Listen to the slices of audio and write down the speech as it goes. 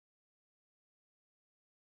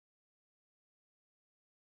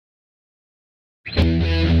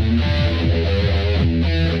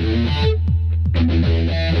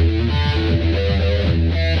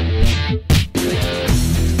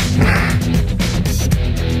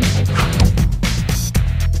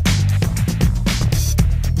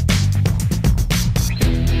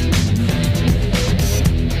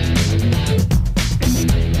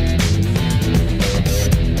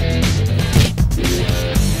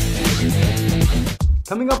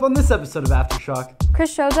Coming up on this episode of Aftershock,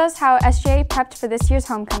 Chris shows us how SGA prepped for this year's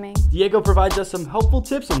homecoming. Diego provides us some helpful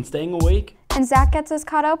tips on staying awake. And Zach gets us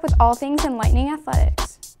caught up with all things enlightening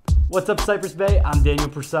athletics. What's up, Cypress Bay? I'm Daniel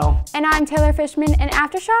Purcell. And I'm Taylor Fishman, and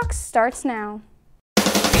Aftershock starts now.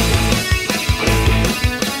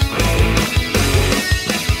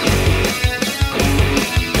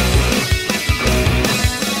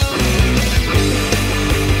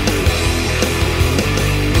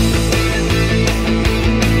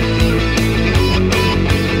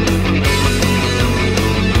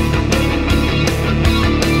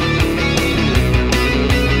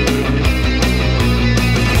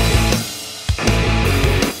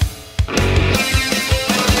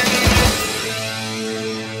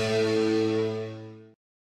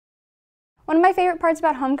 One of my favorite parts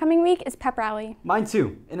about homecoming week is pep rally. Mine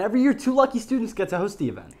too, and every year 2 lucky students get to host the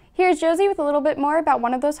event. Here's Josie with a little bit more about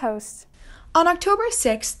one of those hosts. On October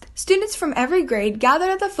 6th, students from every grade gathered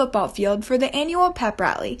at the football field for the annual pep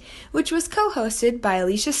rally, which was co-hosted by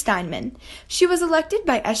Alicia Steinman. She was elected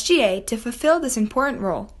by SGA to fulfill this important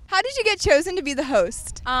role. How did you get chosen to be the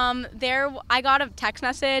host? I got a text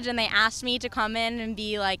message and they asked me to come in and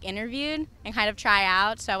be interviewed and kind of try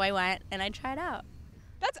out, so I went and I tried out.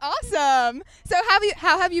 That's awesome. So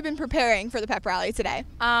how have you been preparing for the pep rally today?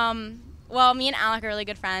 Well, me and Alec are really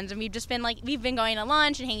good friends, and we've been going to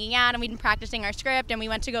lunch and hanging out, and we've been practicing our script, and we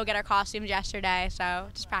went to go get our costumes yesterday, so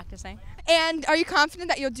just practicing. And are you confident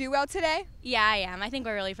that you'll do well today? Yeah, I am. I think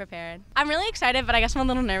we're really prepared. I'm really excited, but I guess I'm a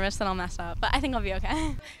little nervous that I'll mess up, but I think I'll be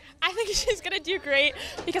okay. I think she's gonna do great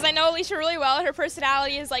because I know Alicia really well, and her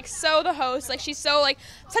personality is so the host. She's so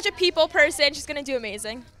such a people person. She's gonna do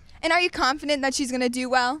amazing. And are you confident that she's going to do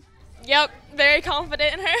well? Yep, very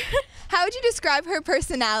confident in her. How would you describe her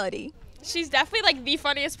personality? She's definitely the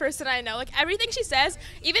funniest person I know. Everything she says,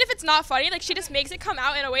 even if it's not funny, she just makes it come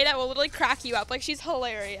out in a way that will literally crack you up. She's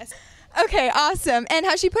hilarious. Okay, awesome. And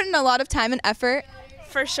has she put in a lot of time and effort?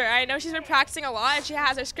 For sure. I know she's been practicing a lot, and she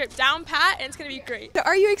has her script down pat, and it's going to be great. So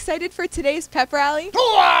are you excited for today's pep rally?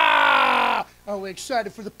 Are we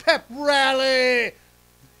excited for the pep rally?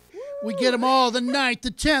 We get them all, the 9th, the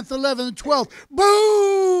 10th, 11th, and 12th.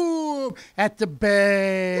 Boom! At the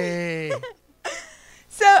Bay.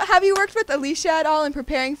 So have you worked with Alicia at all in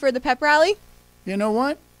preparing for the pep rally? You know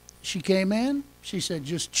what? She came in. She said,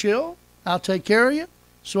 just chill. I'll take care of you.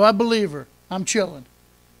 So I believe her. I'm chilling.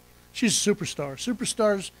 She's a superstar.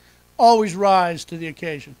 Superstars always rise to the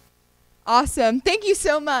occasion. Awesome. Thank you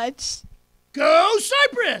so much. Go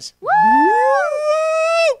Cypress! Woo!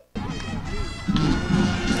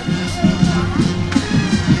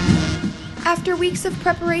 After weeks of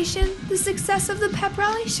preparation, the success of the pep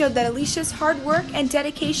rally showed that Alicia's hard work and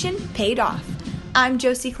dedication paid off. I'm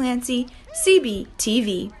Josie Clancy,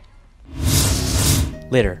 CBTV.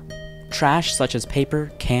 Litter. Trash such as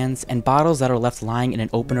paper, cans, and bottles that are left lying in an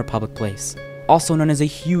open or public place. Also known as a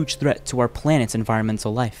huge threat to our planet's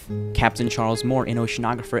environmental life. Captain Charles Moore, an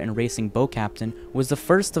oceanographer and racing boat captain, was the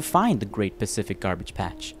first to find the Great Pacific Garbage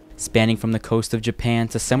Patch. Spanning from the coast of Japan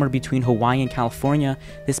to somewhere between Hawaii and California,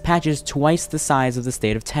 this patch is twice the size of the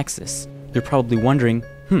state of Texas. You're probably wondering,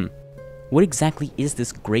 what exactly is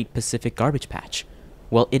this Great Pacific Garbage Patch?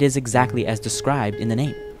 Well, it is exactly as described in the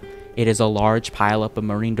name. It is a large pileup of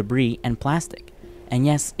marine debris and plastic. And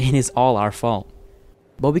yes, it is all our fault.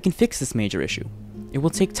 But we can fix this major issue. It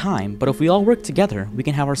will take time, but if we all work together, we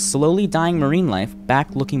can have our slowly dying marine life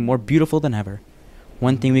back looking more beautiful than ever.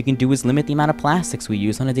 One thing we can do is limit the amount of plastics we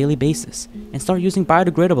use on a daily basis, and start using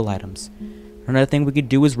biodegradable items. Another thing we could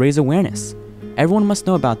do is raise awareness. Everyone must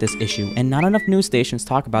know about this issue, and not enough news stations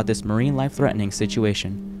talk about this marine life-threatening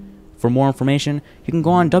situation. For more information, you can go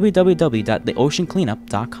on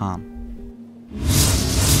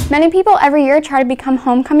www.theoceancleanup.com. Many people every year try to become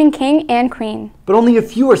homecoming king and queen. But only a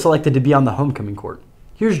few are selected to be on the homecoming court.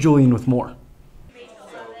 Here's Julian with more.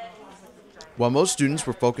 While most students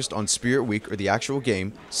were focused on Spirit Week or the actual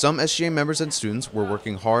game, some SGA members and students were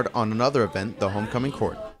working hard on another event, the homecoming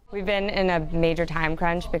court. We've been in a major time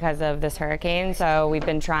crunch because of this hurricane, so we've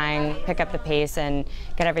been trying to pick up the pace and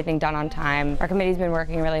get everything done on time. Our committee's been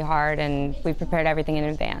working really hard, and we've prepared everything in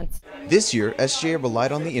advance. This year, SGA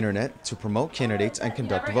relied on the internet to promote candidates and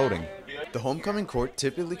conduct voting. The homecoming court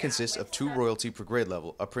typically consists of 2 royalty per grade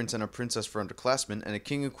level, a prince and a princess for underclassmen, and a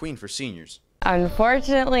king and queen for seniors.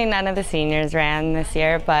 Unfortunately, none of the seniors ran this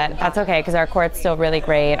year, but that's okay because our court's still really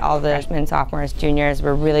great. All the freshmen, sophomores, juniors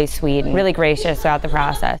were really sweet and really gracious throughout the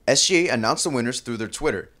process. SGA announced the winners through their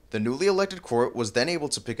Twitter. The newly elected court was then able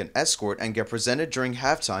to pick an escort and get presented during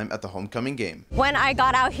halftime at the homecoming game. When I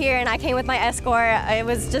got out here and I came with my escort, it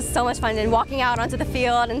was just so much fun. And walking out onto the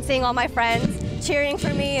field and seeing all my friends cheering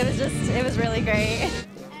for me, it was really great.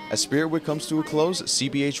 As Spirit Week comes to a close,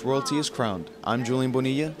 CBH royalty is crowned. I'm Julian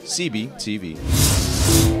Bonilla, CB TV.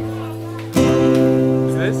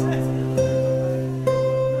 Who's this?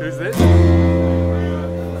 Who's this?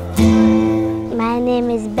 My name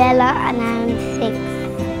is Bella and I'm 6.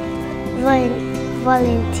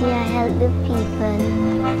 Volunteer, help the people.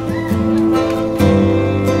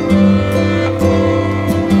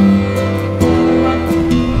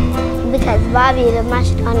 Because Barbados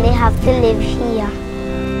mashed on, they have to live here.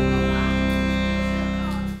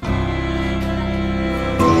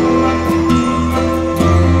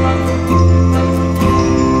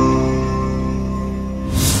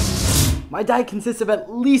 My diet consists of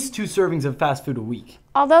at least 2 servings of fast food a week.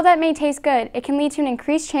 Although that may taste good, it can lead to an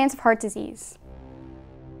increased chance of heart disease.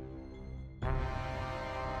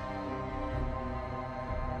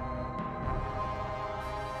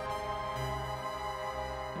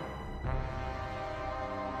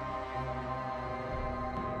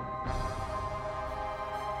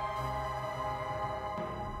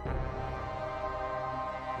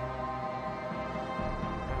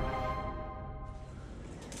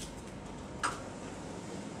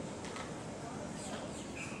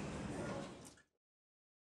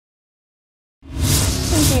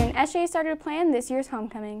 In June, SGA started to plan this year's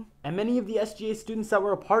homecoming. And many of the SGA students that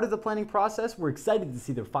were a part of the planning process were excited to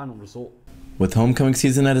see their final result. With homecoming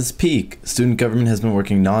season at its peak, student government has been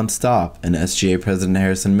working non-stop, and SGA President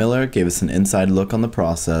Harrison Miller gave us an inside look on the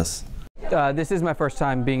process. This is my first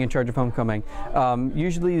time being in charge of homecoming.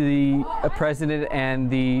 Usually the president and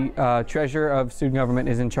the treasurer of student government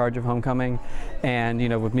is in charge of homecoming, and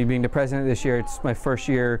with me being the president this year, it's my first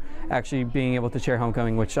year actually being able to chair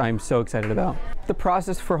homecoming, which I'm so excited about. The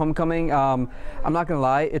process for homecoming, I'm not gonna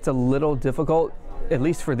lie, it's a little difficult, at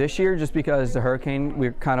least for this year, just because the hurricane,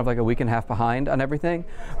 we're kind of like a week and a half behind on everything.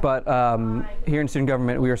 But here in student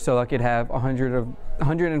government, we are so lucky to have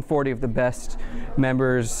 140 of the best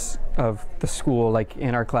members of the school, like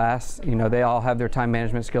in our class. They all have their time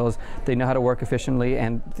management skills. They know how to work efficiently,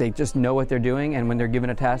 and they just know what they're doing. And when they're given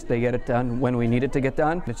a task, they get it done when we need it to get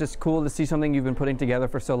done. It's just cool to see something you've been putting together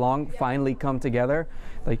for so long finally come together.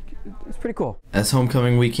 It's pretty cool. As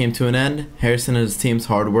homecoming week came to an end, Harrison and his team's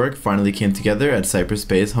hard work finally came together at Cypress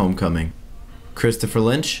Bay's homecoming. Christopher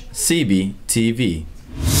Lynch, CB TV.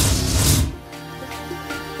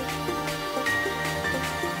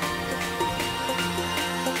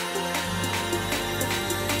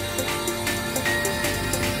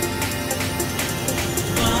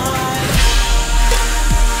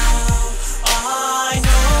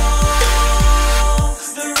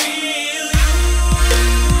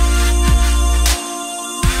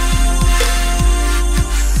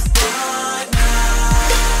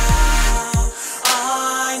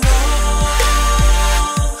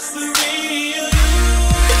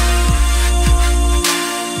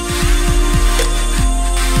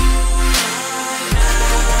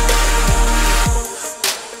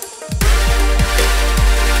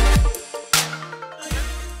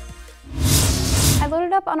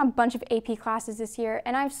 On a bunch of AP classes this year,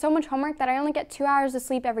 and I have so much homework that I only get 2 hours of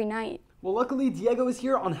sleep every night. Well, luckily Diego is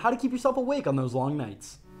here on how to keep yourself awake on those long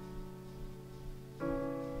nights.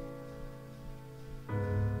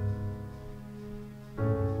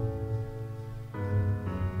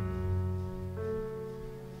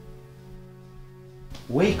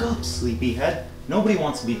 Wake up, sleepyhead. Nobody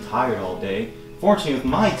wants to be tired all day. Fortunately, with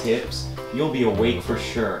my tips, you'll be awake for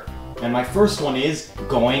sure. And my first one is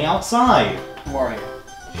going outside. Who are you?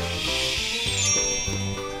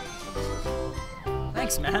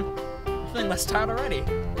 Thanks, man. I'm feeling less tired already.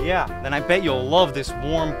 Yeah, then I bet you'll love this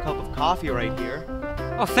warm cup of coffee right here.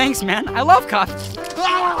 Oh, thanks, man. I love coffee.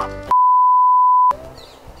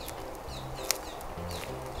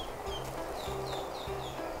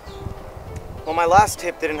 Well, my last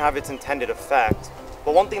tip didn't have its intended effect,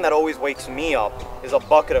 but one thing that always wakes me up is a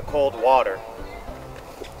bucket of cold water.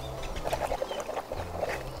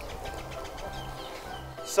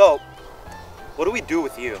 So, what do we do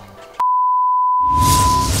with you?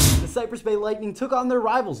 The Cypress Bay Lightning took on their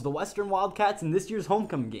rivals, the Western Wildcats, in this year's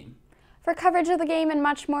homecoming game. For coverage of the game and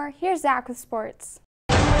much more, here's Zach with sports.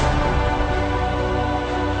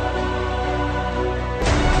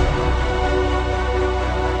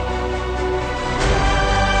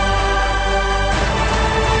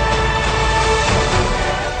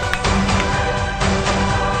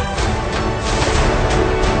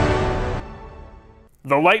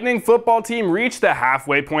 Lightning football team reached the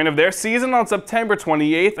halfway point of their season on September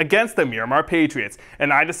 28th against the Miramar Patriots,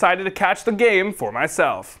 and I decided to catch the game for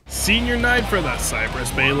myself. Senior night for the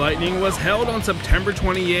Cypress Bay Lightning was held on September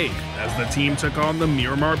 28th as the team took on the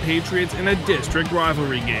Miramar Patriots in a district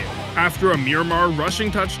rivalry game. After a Miramar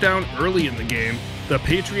rushing touchdown early in the game, the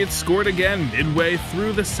Patriots scored again midway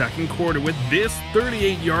through the second quarter with this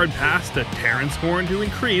 38-yard pass to Terrence Horn to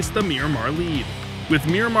increase the Miramar lead. With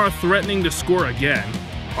Miramar threatening to score again,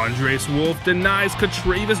 Andres Wolf denies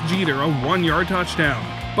Travis Jeter a 1-yard touchdown.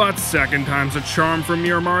 But second time's a charm for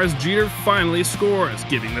Miramar as Jeter finally scores,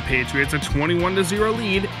 giving the Patriots a 21-0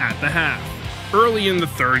 lead at the half. Early in the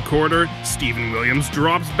third quarter, Steven Williams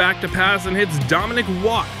drops back to pass and hits Dominic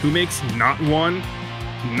Watt, who makes not one,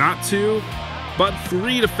 not two, but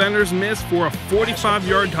 3 defenders miss for a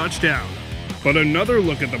 45-yard touchdown. But another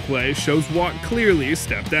look at the play shows Watt clearly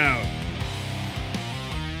stepped out.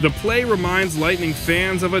 The play reminds Lightning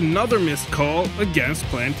fans of another missed call against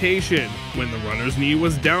Plantation, when the runner's knee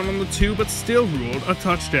was down on the 2 but still ruled a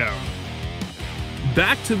touchdown.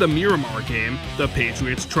 Back to the Miramar game, the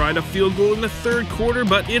Patriots tried a field goal in the third quarter,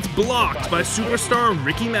 but it's blocked by superstar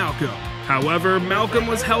Ricky Malcolm. However, Malcolm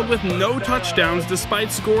was held with no touchdowns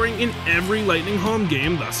despite scoring in every Lightning home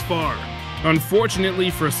game thus far. Unfortunately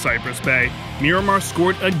for Cypress Bay, Miramar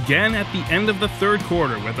scored again at the end of the third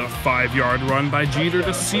quarter with a 5-yard run by Jeter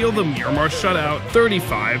to seal the Miramar shutout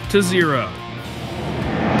 35-0.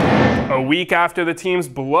 A week after the team's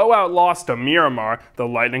blowout loss to Miramar, the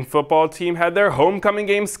Lightning football team had their homecoming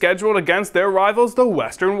game scheduled against their rivals, the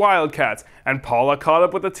Western Wildcats, and Paula caught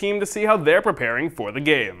up with the team to see how they're preparing for the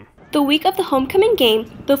game. The week of the homecoming game,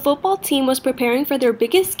 the football team was preparing for their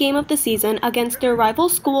biggest game of the season against their rival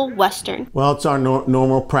school, Western. Well, it's our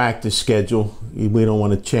normal practice schedule. We don't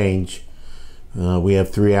want to change. We have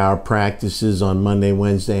 3-hour practices on Monday,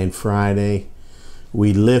 Wednesday, and Friday.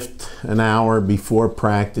 We lift an hour before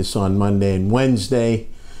practice on Monday and Wednesday,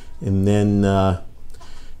 and then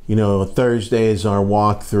Thursday is our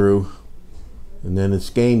walkthrough, and then it's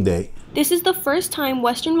game day. This is the first time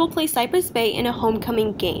Western will play Cypress Bay in a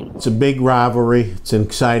homecoming game. It's a big rivalry. It's an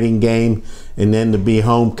exciting game, and then to be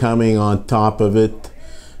homecoming on top of it,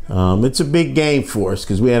 it's a big game for us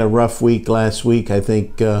because we had a rough week last week. I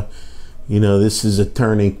think this is a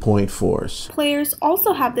turning point for us. Players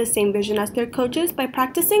also have the same vision as their coaches by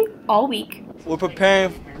practicing all week. We're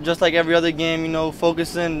preparing just like every other game,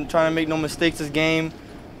 focusing, trying to make no mistakes this game.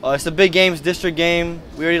 It's a big game, it's a district game.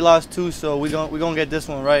 We already lost 2, so we're gonna get this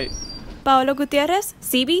one right. Paolo Gutierrez,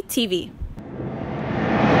 CBTV.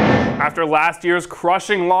 After last year's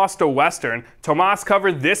crushing loss to Western, Tomas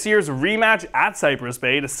covered this year's rematch at Cypress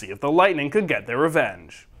Bay to see if the Lightning could get their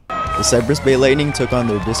revenge. The Cypress Bay Lightning took on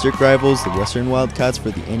their district rivals, the Western Wildcats,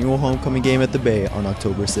 for the annual homecoming game at the Bay on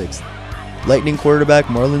October 6th. Lightning quarterback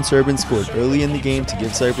Marlon Serbin scored early in the game to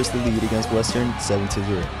give Cypress the lead against Western 7-0.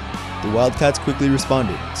 The Wildcats quickly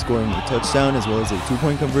responded, scoring a touchdown as well as a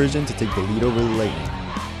 2-point conversion to take the lead over the Lightning.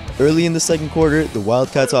 Early in the second quarter, the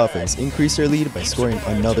Wildcats offense increased their lead by scoring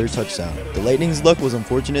another touchdown. The Lightning's luck was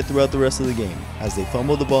unfortunate throughout the rest of the game, as they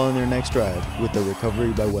fumbled the ball in their next drive with a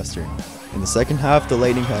recovery by Western. In the second half, the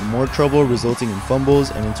Lightning had more trouble, resulting in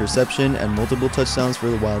fumbles, an interception, and multiple touchdowns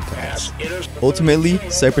for the Wildcats. Ultimately,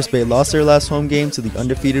 Cypress Bay lost their last home game to the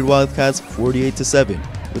undefeated Wildcats 48-7,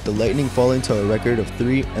 with the Lightning falling to a record of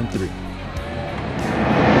 3-3.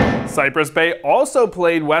 Cypress Bay also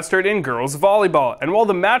played Western in girls volleyball, and while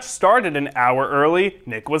the match started an hour early,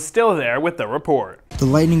 Nick was still there with the report. The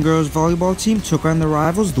Lightning girls volleyball team took on their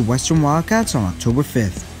rivals, the Western Wildcats, on October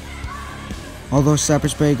 5th. Although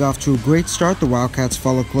Cypress Bay got off to a great start, the Wildcats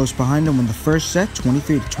followed close behind and won the first set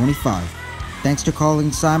 23-25. Thanks to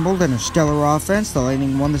Colleen Seinbold and her stellar offense, the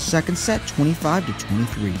Lightning won the second set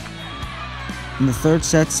 25-23. In the third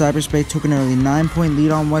set, Cypress Bay took an early 9-point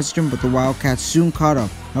lead on Western, but the Wildcats soon caught up.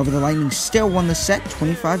 However, the Lightning still won the set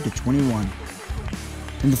 25-21.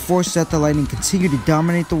 In the fourth set, the Lightning continued to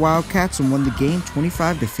dominate the Wildcats and won the game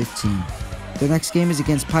 25-15. Their next game is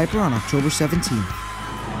against Piper on October 17th.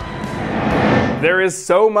 There is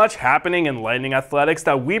so much happening in Lightning athletics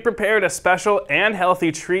that we prepared a special and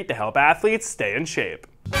healthy treat to help athletes stay in shape.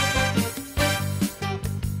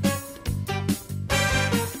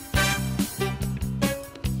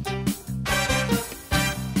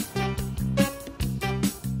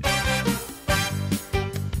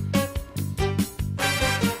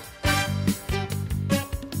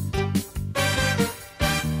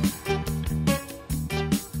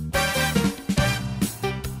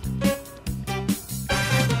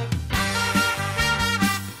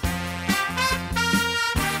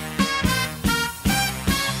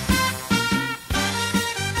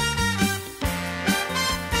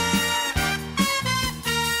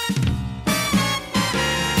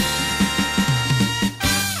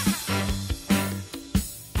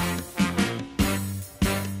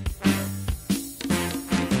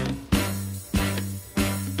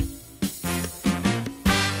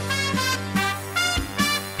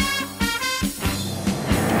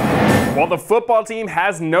 While the football team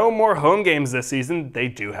has no more home games this season, they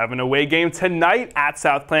do have an away game tonight at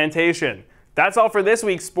South Plantation. That's all for this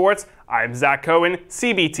week's sports. I'm Zach Cohen,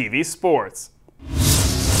 CBTV Sports.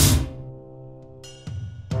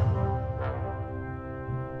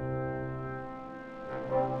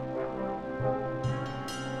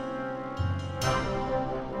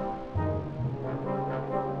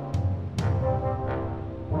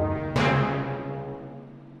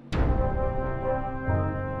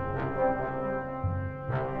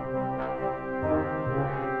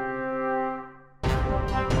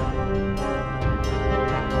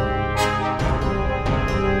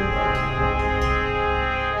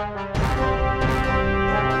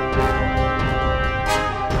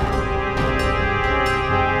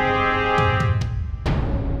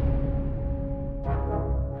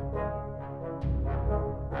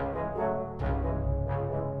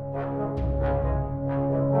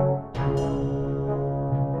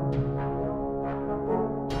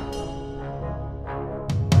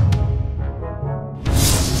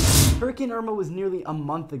 Hurricane Irma was nearly a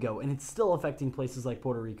month ago, and it's still affecting places like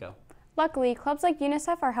Puerto Rico. Luckily, clubs like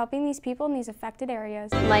UNICEF are helping these people in these affected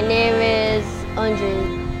areas. My name is Andre.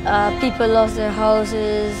 People lost their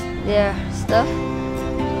houses, their stuff.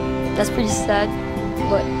 That's pretty sad,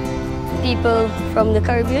 but people from the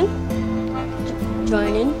Caribbean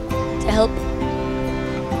join in to help.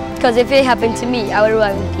 Because if it happened to me, I would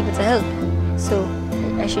want people to help. So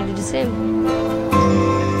I should do the same.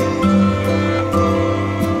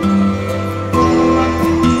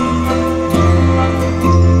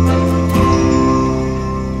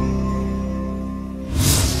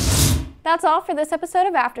 That's all for this episode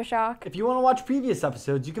of Aftershock. If you want to watch previous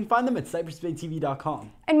episodes, you can find them at cypressbaytv.com.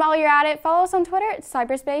 And while you're at it, follow us on Twitter at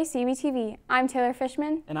Cypress Bay CBTV. I'm Taylor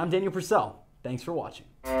Fishman. And I'm Daniel Purcell. Thanks for watching.